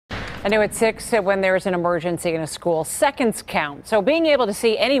I know at 6 when there's an emergency in a school, seconds count. So being able to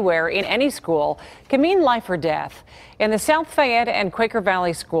see anywhere in any school can mean life or death. In the South Fayette and Quaker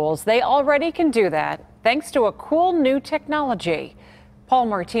Valley schools, they already can do that thanks to a cool new technology. Paul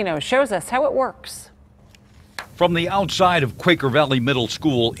Martino shows us how it works. From the outside of Quaker Valley Middle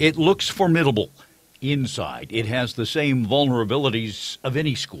School, it looks formidable. Inside, it has the same vulnerabilities of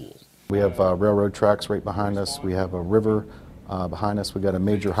any school. We have railroad tracks right behind us. We have a river behind us. We've got a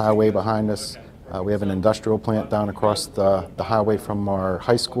major highway behind us. We have an industrial plant down across the highway from our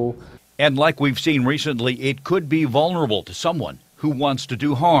high school. And like we've seen recently, it could be vulnerable to someone who wants to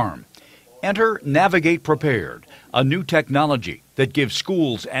do harm. Enter Navigate Prepared, a new technology that gives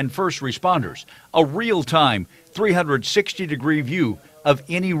schools and first responders a real-time 360-degree view of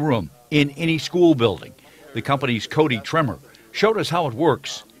any room in any school building. The company's Cody Trimmer showed us how it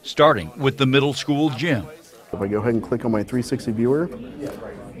works, starting with the middle school gym. If I go ahead and click on my 360 viewer,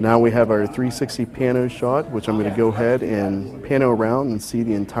 now we have our 360 pano shot, which I'm going to go ahead and pano around and see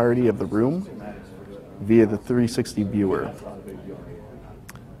the entirety of the room via the 360 viewer.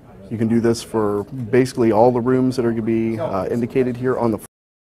 You can do this for basically all the rooms that are going to be indicated here on the floor.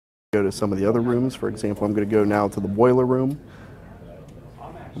 Go to some of the other rooms. For example, I'm going to go now to the boiler room.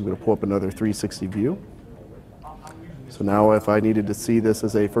 I'm going to pull up another 360 view. So now if I needed to see this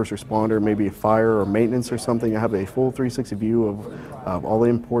as a first responder, maybe a fire or maintenance or something, I have a full 360 view of all the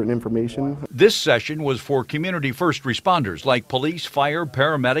important information. This session was for community first responders like police, fire,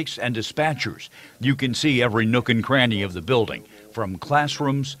 paramedics, and dispatchers. You can see every nook and cranny of the building, from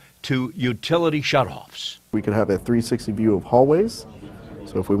classrooms to utility shutoffs. We could have a 360 view of hallways.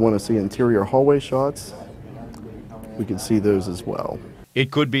 So if we want to see interior hallway shots, we can see those as well. It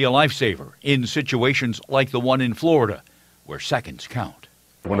could be a lifesaver in situations like the one in Florida, where seconds count.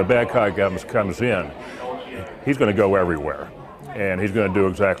 When the bad guy comes in, he's going to go everywhere, and he's going to do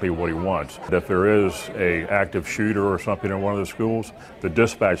exactly what he wants. If there is an active shooter or something in one of the schools, the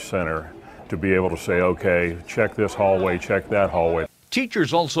dispatch center to be able to say, okay, check this hallway, check that hallway.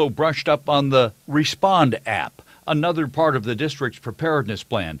 Teachers also brushed up on the Respond app, another part of the district's preparedness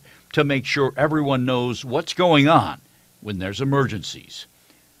plan to make sure everyone knows what's going on when there's emergencies.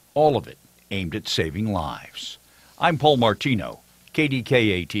 All of it aimed at saving lives. I'm Paul Martino,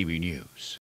 KDKA-TV News.